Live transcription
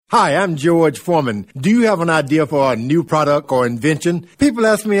Hi, I'm George Foreman. Do you have an idea for a new product or invention? People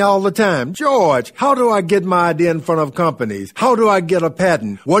ask me all the time, George, how do I get my idea in front of companies? How do I get a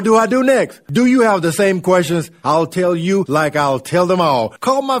patent? What do I do next? Do you have the same questions? I'll tell you like I'll tell them all.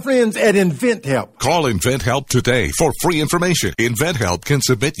 Call my friends at InventHelp. Call InventHelp today for free information. InventHelp can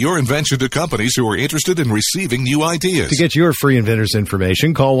submit your invention to companies who are interested in receiving new ideas. To get your free inventor's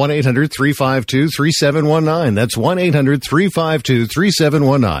information, call 1-800-352-3719. That's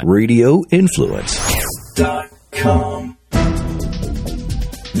 1-800-352-3719. RadioInfluence.com.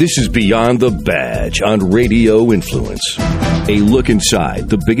 This is Beyond the Badge on Radio Influence. A look inside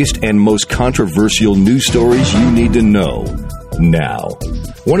the biggest and most controversial news stories you need to know now.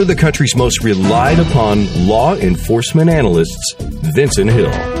 One of the country's most relied upon law enforcement analysts, Vincent Hill.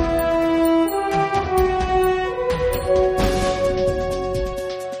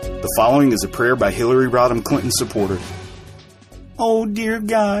 The following is a prayer by Hillary Rodham Clinton supporter. Oh, dear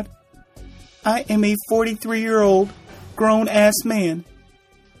God, I am a 43-year-old grown-ass man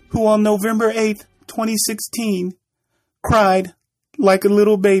who on November 8th, 2016, cried like a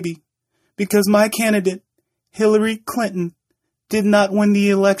little baby because my candidate, Hillary Clinton, did not win the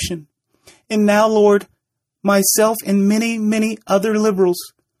election. And now, Lord, myself and many, many other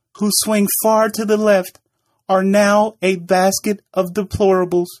liberals who swing far to the left are now a basket of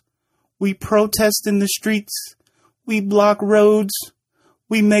deplorables. We protest in the streets. We block roads.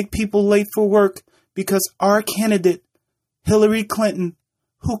 We make people late for work because our candidate, Hillary Clinton,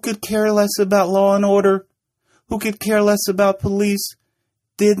 who could care less about law and order, who could care less about police,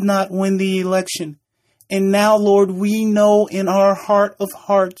 did not win the election. And now, Lord, we know in our heart of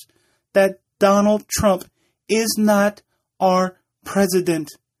hearts that Donald Trump is not our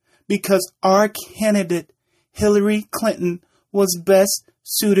president because our candidate, Hillary Clinton, was best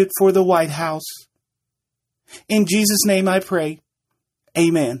suited for the White House. In Jesus' name I pray.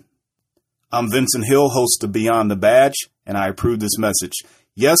 Amen. I'm Vincent Hill, host of Beyond the Badge, and I approve this message.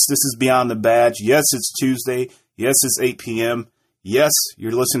 Yes, this is Beyond the Badge. Yes, it's Tuesday. Yes, it's 8 p.m. Yes,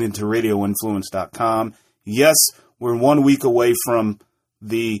 you're listening to RadioInfluence.com. Yes, we're 1 week away from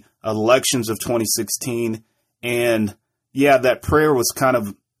the elections of 2016. And yeah, that prayer was kind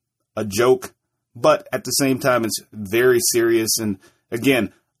of a joke, but at the same time, it's very serious. And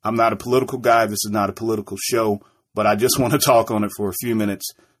again, I'm not a political guy. This is not a political show, but I just want to talk on it for a few minutes.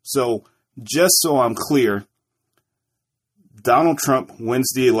 So just so I'm clear, Donald Trump wins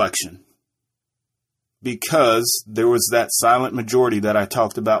the election because there was that silent majority that I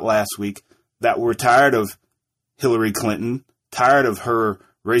talked about last week that were tired of Hillary Clinton, tired of her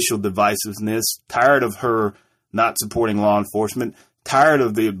racial divisiveness, tired of her not supporting law enforcement, tired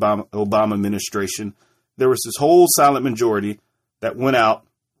of the Obama administration. There was this whole silent majority that went out,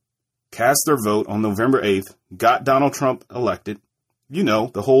 cast their vote on November 8th, got Donald Trump elected. You know,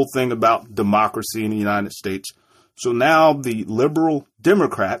 the whole thing about democracy in the United States. So now the liberal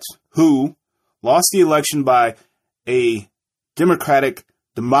Democrats who lost the election by a democratic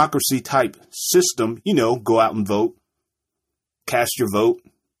democracy type system, you know, go out and vote, cast your vote,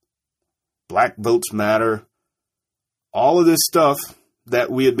 Black Votes Matter, all of this stuff that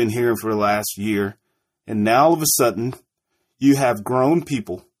we had been hearing for the last year. And now all of a sudden you have grown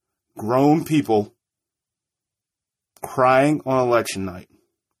people crying on election night.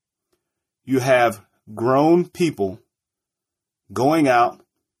 You have grown people going out,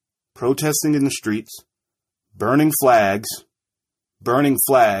 protesting in the streets, burning flags.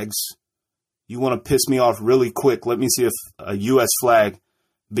 You want to piss me off really quick. Let me see if a U.S. flag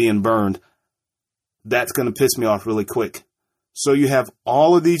being burned. That's going to piss me off really quick. So you have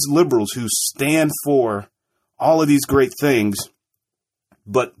all of these liberals who stand for all of these great things,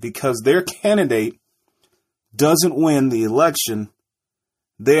 but because their candidate doesn't win the election,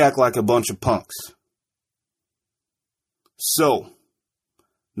 they act like a bunch of punks. So,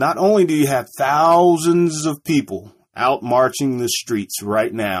 not only do you have thousands of people out marching the streets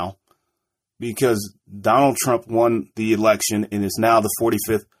right now because Donald Trump won the election and is now the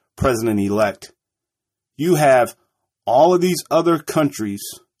 45th president-elect, you have all of these other countries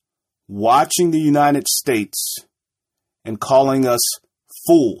watching the United States and calling us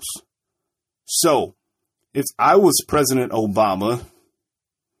fools. So, if I was President Obama,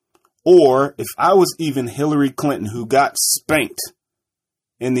 or if I was even Hillary Clinton, who got spanked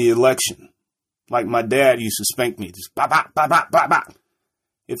in the election, like my dad used to spank me, just bop, bop, bop, bop, bop, bop.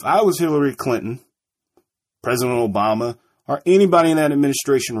 If I was Hillary Clinton, President Obama, or anybody in that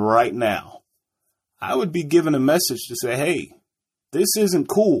administration right now, I would be given a message to say, hey, this isn't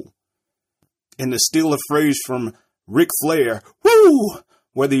cool. And to steal a phrase from Ric Flair, woo,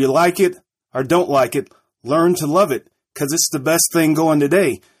 whether you like it or don't like it, learn to love it, because it's the best thing going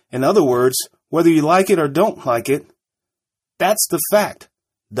today. In other words, whether you like it or don't like it, that's the fact.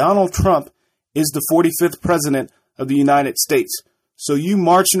 Donald Trump is the 45th president of the United States. So you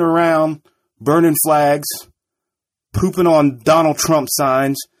marching around, burning flags, pooping on Donald Trump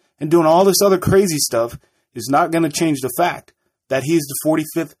signs, and doing all this other crazy stuff is not going to change the fact that he is the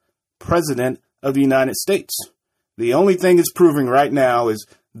 45th president of the United States. The only thing it's proving right now is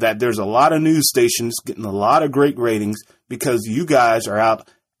that there's a lot of news stations getting a lot of great ratings because you guys are out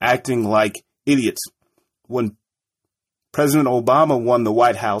acting like idiots. When President Obama won the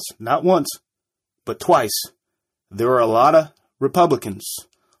White House, not once, but twice, there were a lot of Republicans,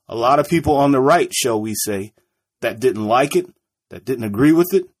 a lot of people on the right, shall we say, that didn't like it, that didn't agree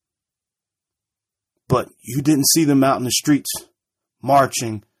with it. But you didn't see them out in the streets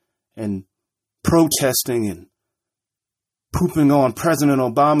marching and protesting and pooping on President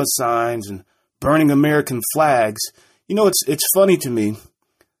Obama signs and burning American flags. You know, it's funny to me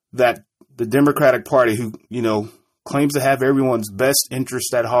that the Democratic Party, who, claims to have everyone's best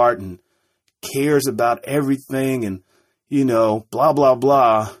interest at heart and cares about everything and, blah, blah,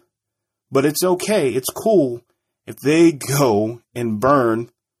 blah. But it's okay. It's cool if they go and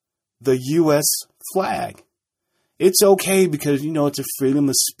burn the U.S. flag. It's okay because, it's a freedom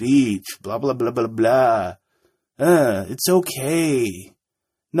of speech, blah, blah, blah, blah, blah. It's okay.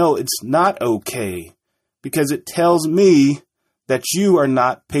 No, it's not okay because it tells me that you are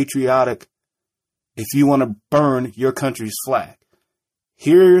not patriotic if you want to burn your country's flag.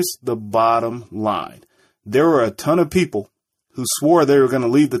 Here's the bottom line. There were a ton of people who swore they were going to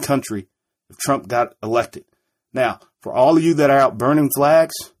leave the country if Trump got elected. Now, for all of you that are out burning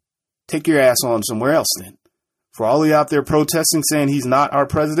flags, take your ass on somewhere else then. For all of you out there protesting saying he's not our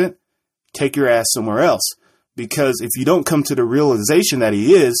president, take your ass somewhere else. Because if you don't come to the realization that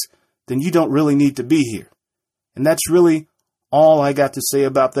he is, then you don't really need to be here. And that's really all I got to say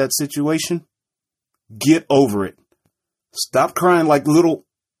about that situation. Get over it. Stop crying like little...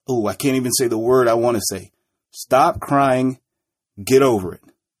 I can't even say the word I want to say. Stop crying. Get over it.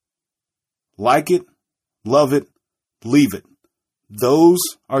 Like it, love it, leave it. Those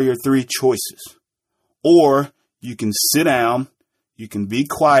are your three choices. Or you can sit down, you can be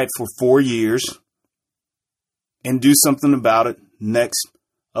quiet for 4 years, and do something about it next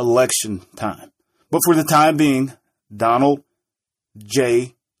election time. But for the time being, Donald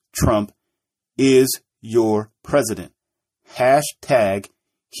J. Trump is your president. Hashtag,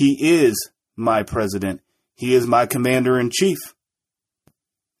 he is my president. He is my commander-in-chief.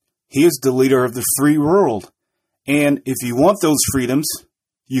 He is the leader of the free world. And if you want those freedoms,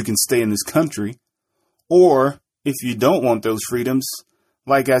 you can stay in this country. Or if you don't want those freedoms,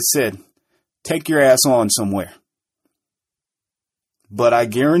 like I said, take your ass on somewhere. But I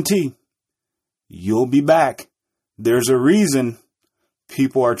guarantee you'll be back. There's a reason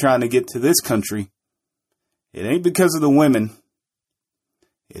people are trying to get to this country. It ain't because of the women.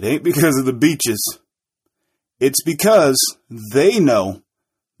 It ain't because of the beaches. It's because they know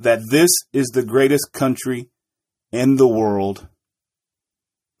that this is the greatest country in the world.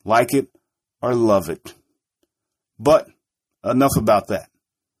 Like it or love it. But enough about that.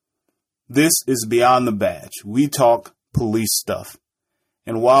 This is Beyond the Badge. We talk police stuff.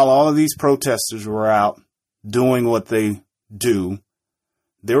 And while all of these protesters were out doing what they do,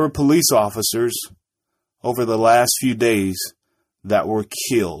 there were police officers over the last few days that were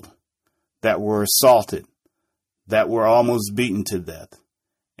killed, that were assaulted, that were almost beaten to death.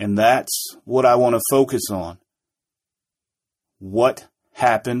 And that's what I want to focus on. What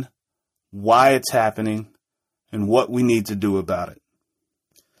happened, why it's happening, and what we need to do about it.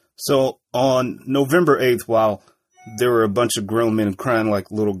 So on November 8th, while there were a bunch of grown men crying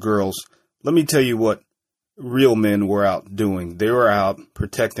like little girls, let me tell you what real men were out doing. They were out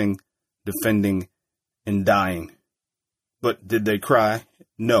protecting, defending, and dying. But did they cry?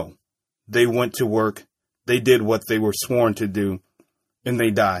 No. They went to work. They did what they were sworn to do, and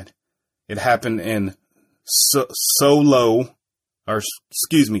they died. It happened in Show Low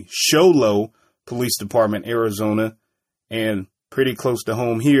Police Department, Arizona, and pretty close to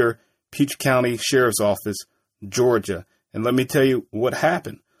home here, Peach County Sheriff's Office, Georgia. And let me tell you what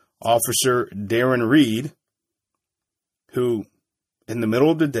happened. Officer Darren Reed, who in the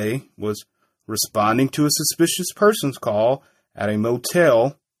middle of the day was responding to a suspicious person's call at a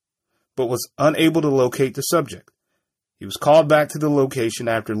motel, but was unable to locate the subject. He was called back to the location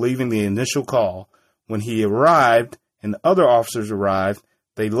after leaving the initial call. When he arrived and the other officers arrived,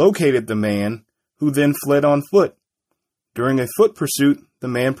 they located the man, who then fled on foot. During a foot pursuit, the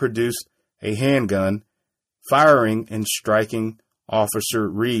man produced a handgun, firing and striking Officer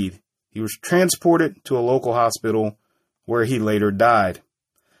Reed. He was transported to a local hospital where he later died.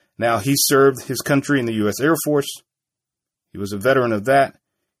 Now, he served his country in the U.S. Air Force. He was a veteran of that.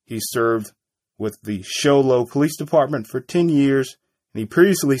 He served with the Show Low Police Department for 10 years, and he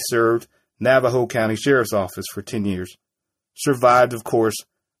previously served Navajo County Sheriff's Office for 10 years. Survived, of course,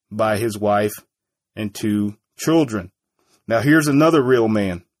 by his wife and 2 children. Now, here's another real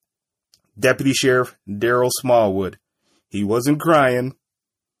man. Deputy Sheriff Daryl Smallwood. He wasn't crying.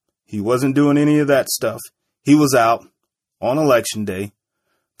 He wasn't doing any of that stuff. He was out on Election Day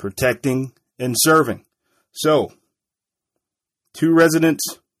protecting and serving. So, 2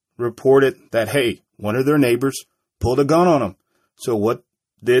 residents reported that, hey, one of their neighbors pulled a gun on them. So what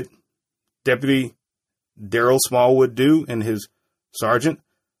did Deputy Daryl Smallwood do and his sergeant?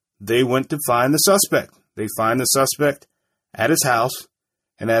 They went to find the suspect. They find the suspect at his house,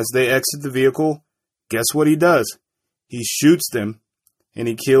 and as they exit the vehicle, guess what he does? He shoots them, and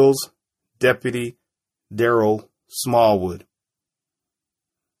he kills Deputy Daryl Smallwood.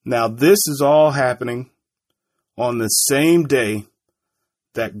 Now, this is all happening on the same day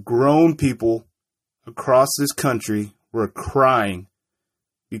that grown people across this country were crying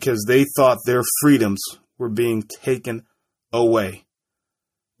because they thought their freedoms were being taken away.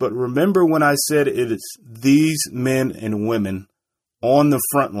 But remember when I said it is these men and women on the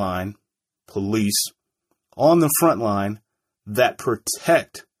front line, police, on the front line, that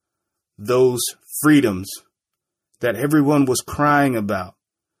protect those freedoms that everyone was crying about.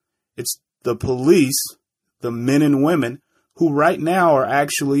 It's the police, the men and women who right now are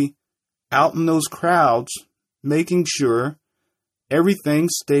actually out in those crowds making sure everything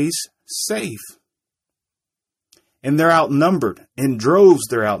stays safe. And they're outnumbered. In droves,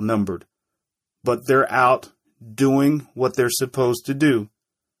 they're outnumbered. But they're out doing what they're supposed to do.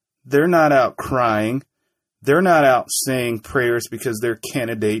 They're not out crying. They're not out saying prayers because their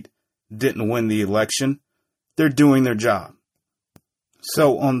candidate didn't win the election. They're doing their job.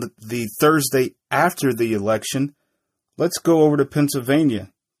 So on the Thursday after the election, let's go over to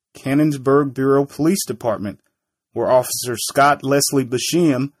Pennsylvania, Canonsburg Bureau Police Department, where Officer Scott Leslie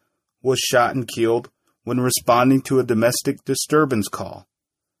Basham was shot and killed when responding to a domestic disturbance call.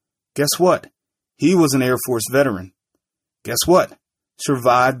 Guess what? He was an Air Force veteran. Guess what?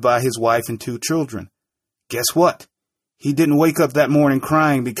 Survived by his wife and 2 children. Guess what? He didn't wake up that morning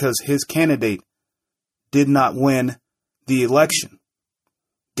crying because his candidate did not win the election.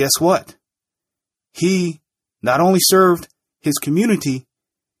 Guess what? He not only served his community,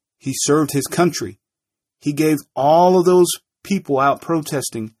 he served his country. He gave all of those people out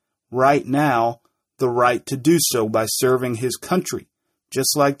protesting right now the right to do so by serving his country,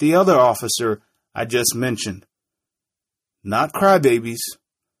 just like the other officer I just mentioned. Not crybabies,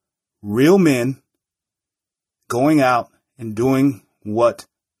 real men going out and doing what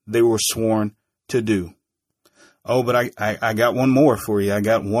they were sworn to do. Oh, but I got one more for you. I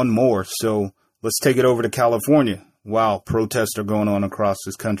got one more. So let's take it over to California while protests are going on across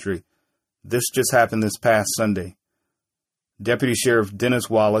this country. This just happened this past Sunday. Deputy Sheriff Dennis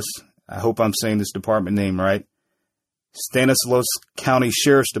Wallace, I hope I'm saying this department name right, Stanislaus County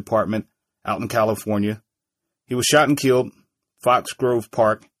Sheriff's Department out in California. He was shot and killed Fox Grove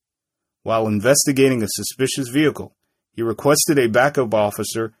Park while investigating a suspicious vehicle. He requested a backup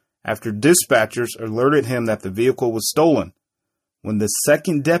officer after dispatchers alerted him that the vehicle was stolen. When the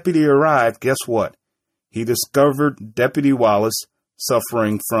second deputy arrived, guess what? He discovered Deputy Wallace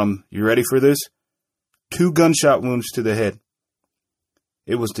suffering from, you ready for this? 2 gunshot wounds to the head.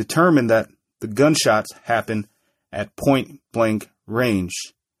 It was determined that the gunshots happened at point blank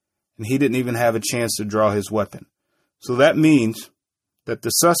range, and he didn't even have a chance to draw his weapon. So that means that the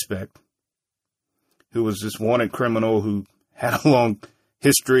suspect, who was this wanted criminal who had a long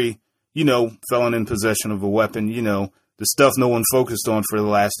history, felon in possession of a weapon, the stuff no one focused on for the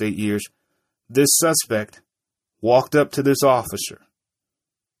last 8 years, this suspect walked up to this officer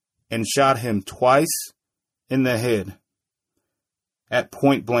and shot him twice in the head at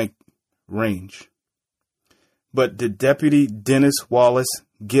point blank range. But did Deputy Dennis Wallace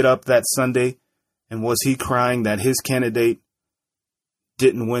get up that Sunday and was he crying that his candidate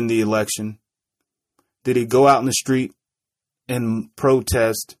didn't win the election? Did he go out in the street and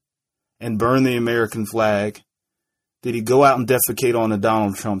protest and burn the American flag? Did he go out and defecate on the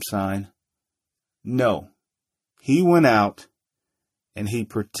Donald Trump sign? No. He went out and he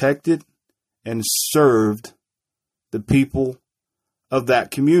protected and served the people of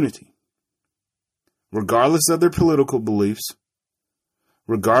that community, regardless of their political beliefs,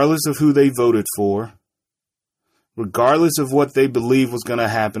 regardless of who they voted for, regardless of what they believed was going to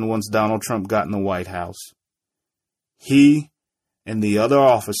happen once Donald Trump got in the White House. He and the other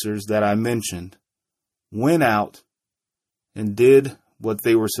officers that I mentioned went out and did what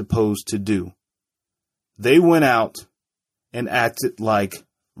they were supposed to do. They went out and acted like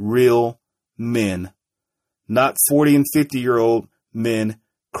real men, not 40 and 50-year-old men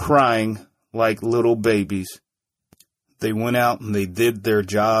crying like little babies. They went out and they did their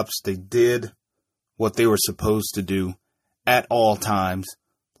jobs. They did what they were supposed to do at all times,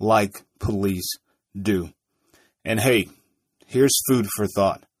 like police do. And hey, here's food for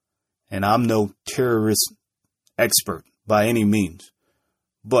thought. And I'm no terrorist expert by any means.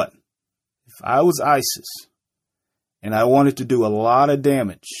 But if I was ISIS and I wanted to do a lot of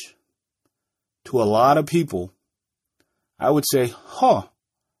damage to a lot of people, I would say,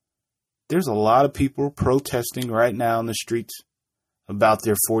 there's a lot of people protesting right now in the streets about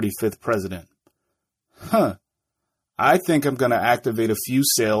their 45th president. I think I'm going to activate a few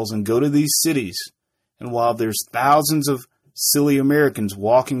cells and go to these cities. And while there's thousands of silly Americans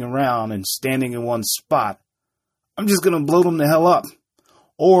walking around and standing in one spot, I'm just going to blow them the hell up.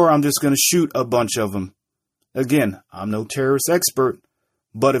 Or I'm just going to shoot a bunch of them. Again, I'm no terrorist expert,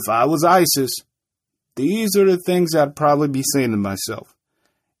 but if I was ISIS, these are the things I'd probably be saying to myself.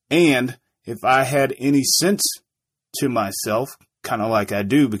 And if I had any sense to myself, kind of like I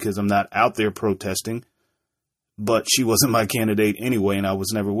do because I'm not out there protesting, but she wasn't my candidate anyway and I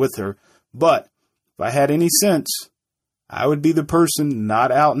was never with her. But if I had any sense, I would be the person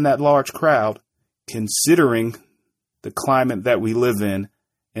not out in that large crowd considering the climate that we live in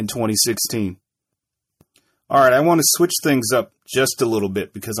 2016. All right, I want to switch things up just a little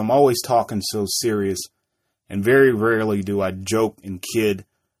bit because I'm always talking so serious and very rarely do I joke and kid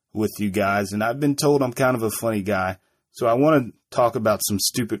with you guys. And I've been told I'm kind of a funny guy. So I want to talk about some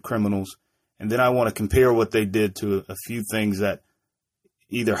stupid criminals. And then I want to compare what they did to a few things that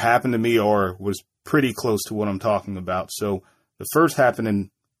either happened to me or was pretty close to what I'm talking about. So the first happened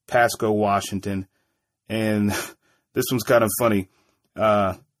in Pasco, Washington. And this one's kind of funny.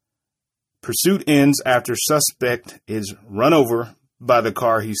 Pursuit ends after suspect is run over by the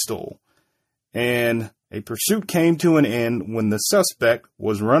car he stole. And a pursuit came to an end when the suspect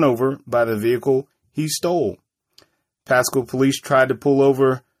was run over by the vehicle he stole. Pasco police tried to pull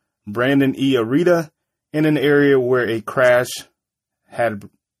over Brandon E. Arita in an area where a crash had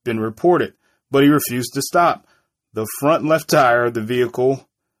been reported, but he refused to stop. The front left tire of the vehicle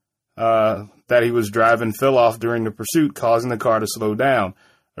that he was driving fell off during the pursuit, causing the car to slow down.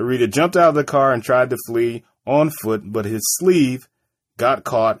 Arita jumped out of the car and tried to flee on foot, but his sleeve got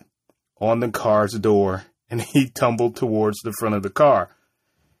caught on the car's door and he tumbled towards the front of the car.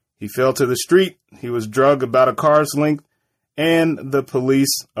 He fell to the street. He was dragged about a car's length and the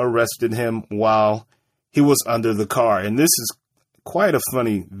police arrested him while he was under the car. And this is quite a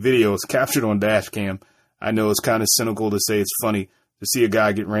funny video. It's captured on dash cam. I know it's kind of cynical to say it's funny to see a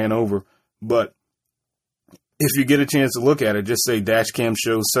guy get ran over, but if you get a chance to look at it, just say dash cam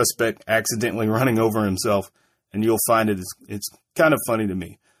shows suspect accidentally running over himself and you'll find it's kind of funny to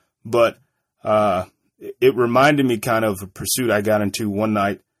me. But it reminded me kind of a pursuit I got into one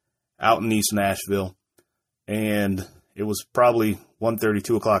night out in East Nashville. And it was probably 1:30,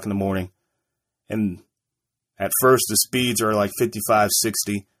 2 o'clock in the morning. And at first the speeds are like 55,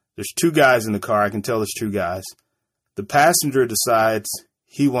 60. There's two guys in the car. I can tell there's two guys. The passenger decides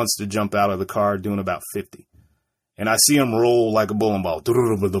he wants to jump out of the car doing about 50. And I see him roll like a bowling ball.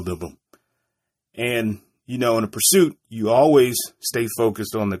 And, you know, in a pursuit, you always stay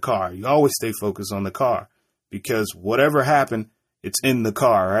focused on the car. You always stay focused on the car because whatever happened, it's in the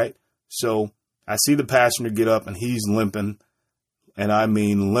car, right? So I see the passenger get up and he's limping. And I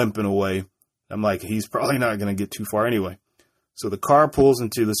mean limping away. I'm like, he's probably not going to get too far anyway. So the car pulls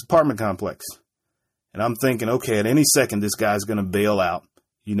into this apartment complex. And I'm thinking, okay, at any second, this guy's going to bail out.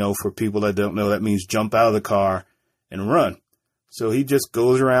 You know, for people that don't know, that means jump out of the car and run. So he just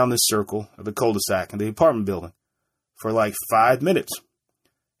goes around this circle of the cul-de-sac in the apartment building for like 5 minutes.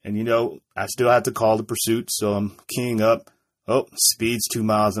 And, you know, I still have to call the pursuit. So I'm keying up. Oh, speed's 2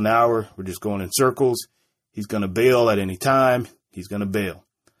 miles an hour. We're just going in circles. He's going to bail at any time. He's going to bail.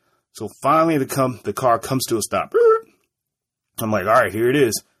 So finally the car comes to a stop. I'm like, all right, here it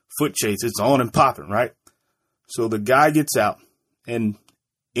is. Foot chase. It's on and popping, right? So the guy gets out, and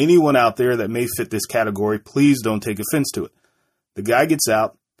anyone out there that may fit this category, please don't take offense to it. The guy gets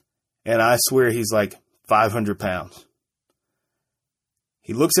out, and I swear he's like 500 pounds.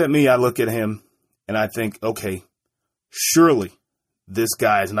 He looks at me, I look at him, and I think, okay, surely this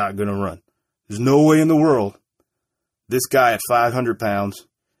guy is not going to run. There's no way in the world this guy at 500 pounds,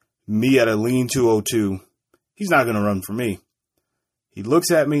 me at a lean 202, he's not going to run for me. He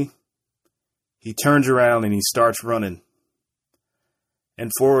looks at me, he turns around, and he starts running.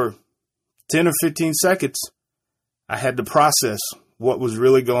 And for 10 or 15 seconds, I had to process what was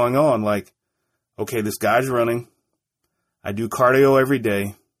really going on. Like, okay, this guy's running. I do cardio every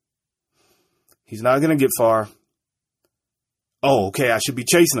day. He's not going to get far. Oh, okay, I should be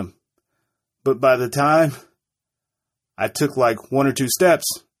chasing him. But by the time I took like 1 or 2 steps,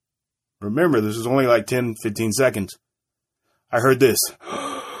 remember, this was only like 10, 15 seconds, I heard this.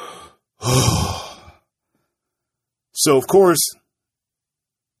 So, of course,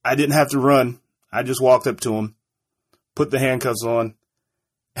 I didn't have to run. I just walked up to him, put the handcuffs on,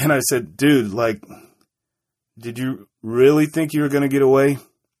 and I said, dude, like, did you really think you were going to get away?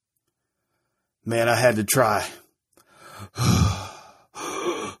 Man, I had to try.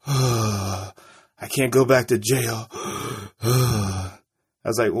 I can't go back to jail. I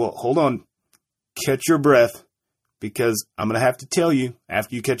was like, well, hold on. Catch your breath, because I'm going to have to tell you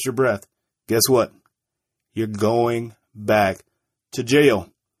after you catch your breath, guess what? You're going back to jail.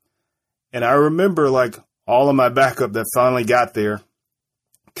 And I remember, like, all of my backup that finally got there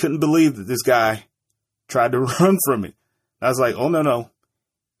couldn't believe that this guy tried to run from me. I was like, oh, no.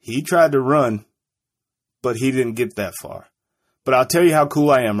 He tried to run, but he didn't get that far. But I'll tell you how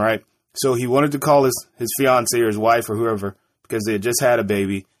cool I am, right? So he wanted to call his fiance or his wife or whoever because they had just had a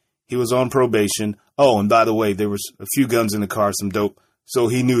baby. He was on probation. Oh, and by the way, there was a few guns in the car, some dope. So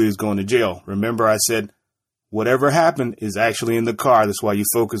he knew he was going to jail. Remember, I said, whatever happened is actually in the car. That's why you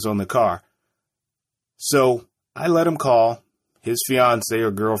focus on the car. So I let him call his fiance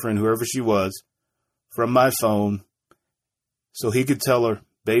or girlfriend, whoever she was, from my phone so he could tell her,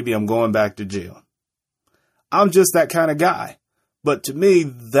 baby, I'm going back to jail. I'm just that kind of guy. But to me,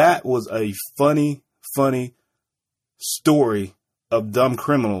 that was a funny story of dumb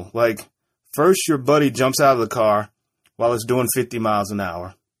criminal. Like, first your buddy jumps out of the car while it's doing 50 miles an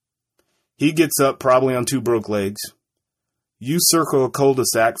hour. He gets up probably on 2 broke legs. You circle a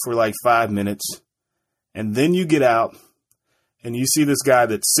cul-de-sac for like 5 minutes. And then you get out and you see this guy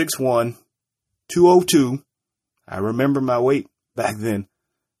that's 6'1", 202. I remember my weight back then.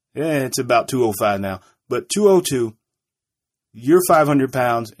 Yeah, it's about 205 now. But 202, you're 500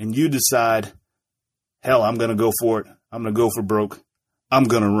 pounds and you decide, hell, I'm going to go for it. I'm going to go for broke. I'm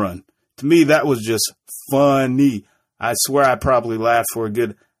going to run. To me, that was just funny. I swear I probably laughed for a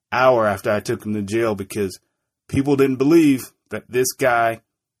good hour after I took him to jail because people didn't believe that this guy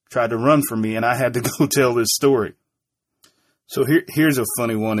tried to run from me and I had to go tell this story. So here's a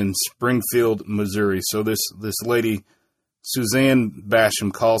funny one in Springfield, Missouri. So this lady, Suzanne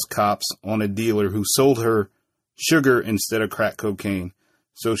Basham, calls cops on a dealer who sold her sugar instead of crack cocaine.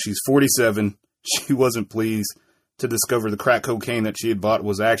 So she's 47. She wasn't pleased to discover the crack cocaine that she had bought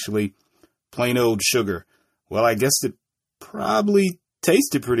was actually plain old sugar. Well, I guess it probably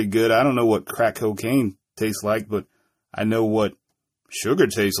tasted pretty good. I don't know what crack cocaine tastes like, but I know what sugar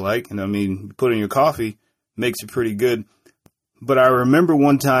tastes like. And I mean, you put it in your coffee, makes it pretty good. But I remember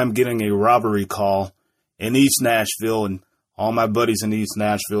one time getting a robbery call in East Nashville, and all my buddies in East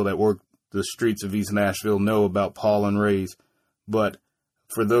Nashville that work the streets of East Nashville know about Paul and Ray's. But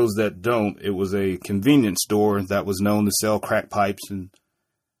for those that don't, it was a convenience store that was known to sell crack pipes and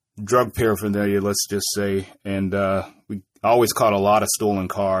drug paraphernalia, let's just say. And we always caught a lot of stolen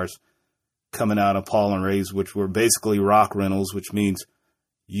cars coming out of Paul and Ray's, which were basically rock rentals, which means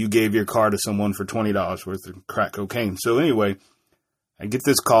you gave your car to someone for $20 worth of crack cocaine. So anyway, I get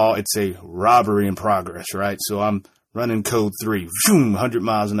this call. It's a robbery in progress, right? So I'm running code 3, 100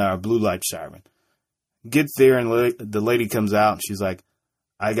 miles an hour, blue light siren. Get there, and the lady comes out, and she's like,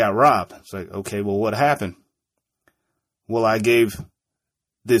 I got robbed. It's like, okay, well, what happened? Well, I gave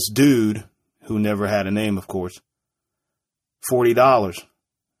this dude, who never had a name, of course, $40.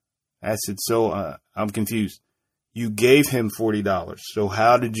 I said, so I'm confused. You gave him $40. So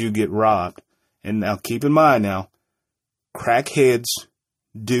how did you get robbed? And now keep in mind now, crackheads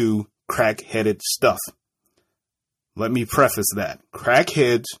do crack-headed stuff. Let me preface that.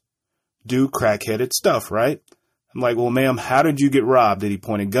 Crackheads do crack-headed stuff, right? I'm like, well, ma'am, how did you get robbed? Did he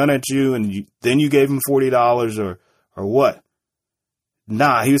point a gun at you and then you gave him $40 or what?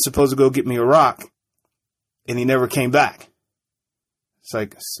 Nah, he was supposed to go get me a rock and he never came back. It's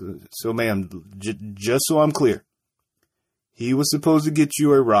like, so ma'am, just so I'm clear, he was supposed to get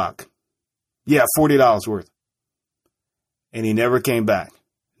you a rock. Yeah, $40 worth. And he never came back.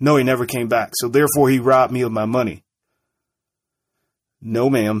 No, he never came back. So therefore he robbed me of my money. No,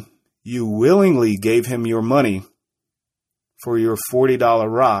 ma'am, you willingly gave him your money for your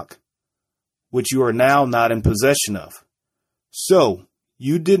 $40 rock, which you are now not in possession of. So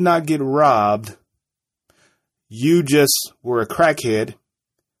you did not get robbed. You just were a crackhead.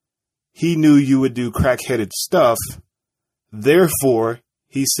 He knew you would do crack-headed stuff. Therefore,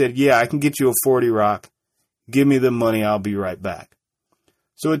 he said, yeah, I can get you a 40 rock. Give me the money. I'll be right back.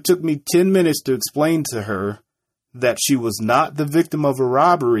 So it took me 10 minutes to explain to her that she was not the victim of a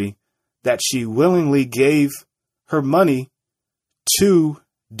robbery, that she willingly gave her money to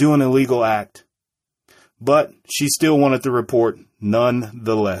do an illegal act. But she still wanted the report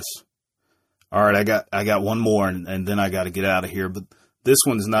nonetheless. All right, I got one more, and then I got to get out of here. But this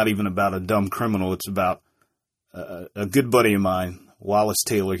one is not even about a dumb criminal. It's about a good buddy of mine, Wallace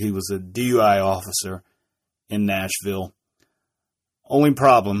Taylor. He was a DUI officer in Nashville. Only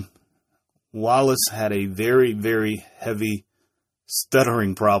problem, Wallace had a very, very heavy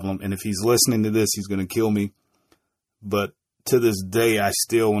stuttering problem. And if he's listening to this, he's going to kill me. But to this day, I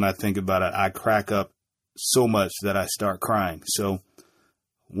still, when I think about it, I crack up so much that I start crying. So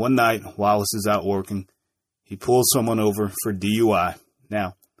one night, Wallace is out working. He pulls someone over for DUI.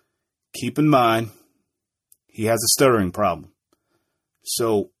 Now, keep in mind, he has a stuttering problem.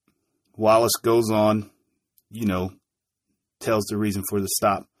 So Wallace goes on, tells the reason for the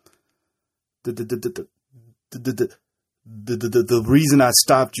stop. The reason I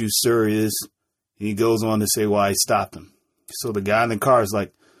stopped you, sir, is, he goes on to say why he stopped him. So the guy in the car is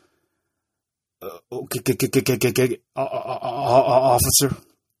like, okay, officer.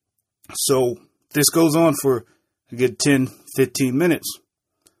 So this goes on for a good 10, 15 minutes.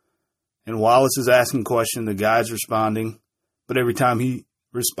 And Wallace is asking questions, the guy's responding, but every time he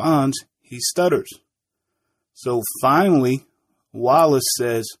responds, he stutters. So finally, Wallace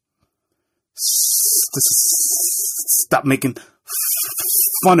says, stop making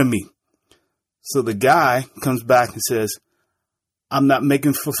fun of me. So the guy comes back and says, I'm not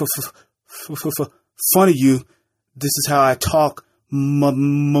making fun of you. This is how I talk,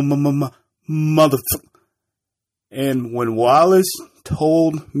 motherfucker. And when Wallace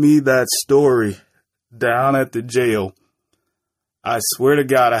told me that story down at the jail, I swear to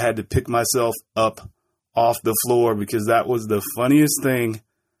God, I had to pick myself up off the floor because that was the funniest thing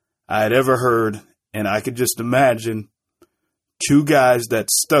I had ever heard. And I could just imagine two guys that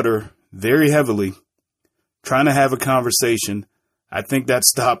stutter very heavily trying to have a conversation. I think that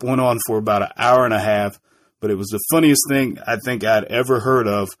stop went on for about an hour and a half, but it was the funniest thing I think I'd ever heard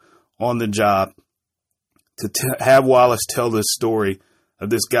of on the job. To have Wallace tell this story of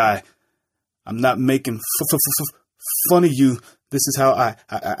this guy, I'm not making fun of you. This is how I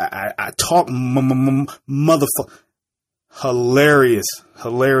talk, motherfucker. Hilarious. Hey,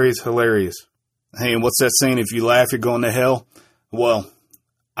 and what's that saying? If you laugh, you're going to hell. Well,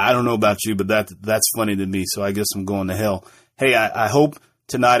 I don't know about you, but that's funny to me. So I guess I'm going to hell. Hey, I hope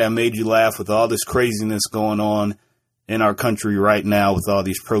tonight I made you laugh with all this craziness going on in our country right now with all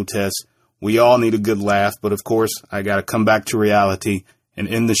these protests. We all need a good laugh, but of course, I got to come back to reality and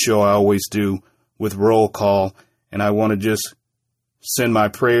end the show. I always do with roll call. And I want to just send my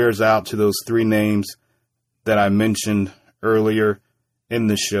prayers out to those three names that I mentioned earlier in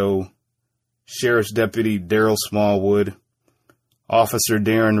the show. Sheriff's Deputy Daryl Smallwood, Officer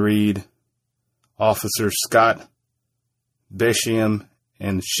Darren Reed, Officer Scott Besham,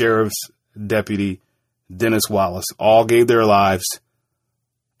 and Sheriff's Deputy Dennis Wallace all gave their lives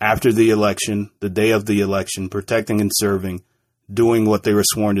after the election, the day of the election, protecting and serving, doing what they were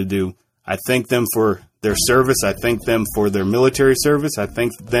sworn to do. I thank them for their service. I thank them for their military service. I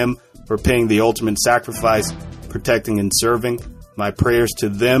thank them for paying the ultimate sacrifice, protecting and serving. My prayers to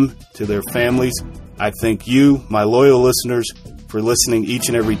them, to their families. I thank you, my loyal listeners, for listening each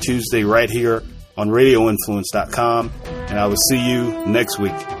and every Tuesday right here on RadioInfluence.com. And I will see you next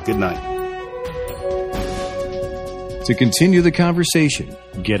week. Good night. To continue the conversation,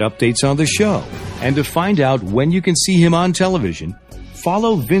 get updates on the show, and to find out when you can see him on television,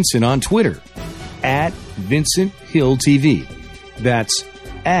 follow Vincent on Twitter at Vincent Hill TV. That's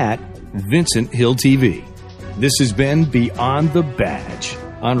at Vincent Hill TV. This has been Beyond the Badge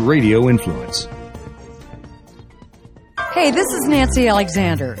on Radio Influence. Hey, this is Nancy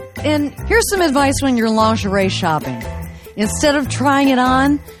Alexander, and here's some advice when you're lingerie shopping. Instead of trying it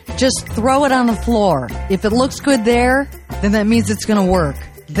on, just throw it on the floor. If it looks good there, then that means it's going to work.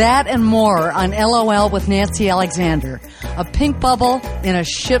 That and more on LOL with Nancy Alexander, a pink bubble in a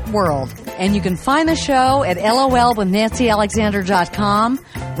shit world. And you can find the show at LOLwithNancyAlexander.com,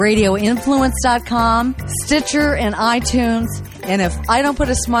 RadioInfluence.com, Stitcher, and iTunes. And if I don't put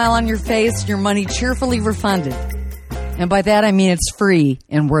a smile on your face, your money cheerfully refunded. And by that I mean it's free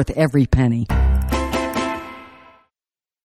and worth every penny.